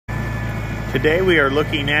Today we are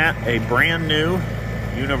looking at a brand new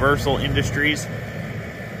Universal Industries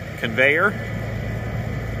conveyor.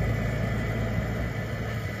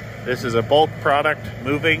 This is a bulk product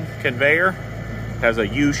moving conveyor. Has a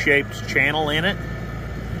U-shaped channel in it.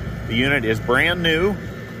 The unit is brand new.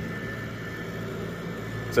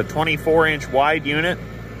 It's a 24-inch wide unit.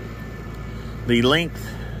 The length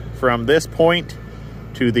from this point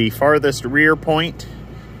to the farthest rear point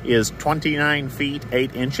is 29 feet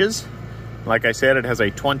 8 inches. Like I said, it has a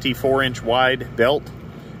 24-inch wide belt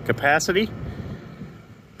capacity.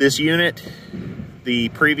 This unit, the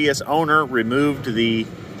previous owner removed the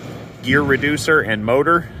gear reducer and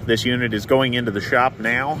motor. This unit is going into the shop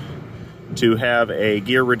now to have a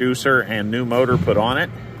gear reducer and new motor put on it.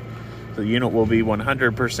 The unit will be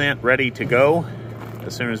 100% ready to go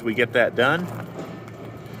as soon as we get that done.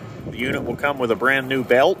 The unit will come with a brand new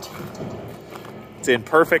belt. It's in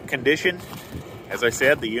perfect condition. As I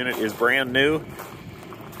said, the unit is brand new.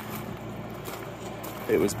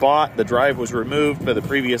 It was bought, the drive was removed by the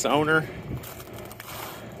previous owner,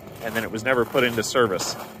 and then it was never put into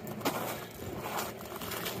service.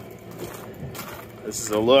 This is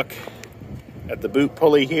a look at the boot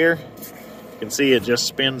pulley here. You can see it just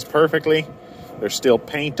spins perfectly. There's still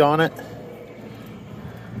paint on it.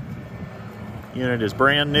 Unit is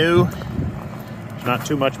brand new. There's not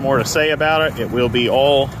too much more to say about it. It will be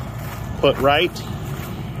all put right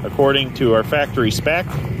according to our factory spec.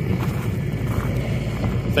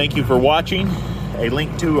 Thank you for watching. A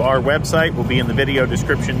link to our website will be in the video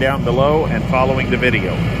description down below and following the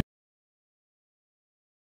video.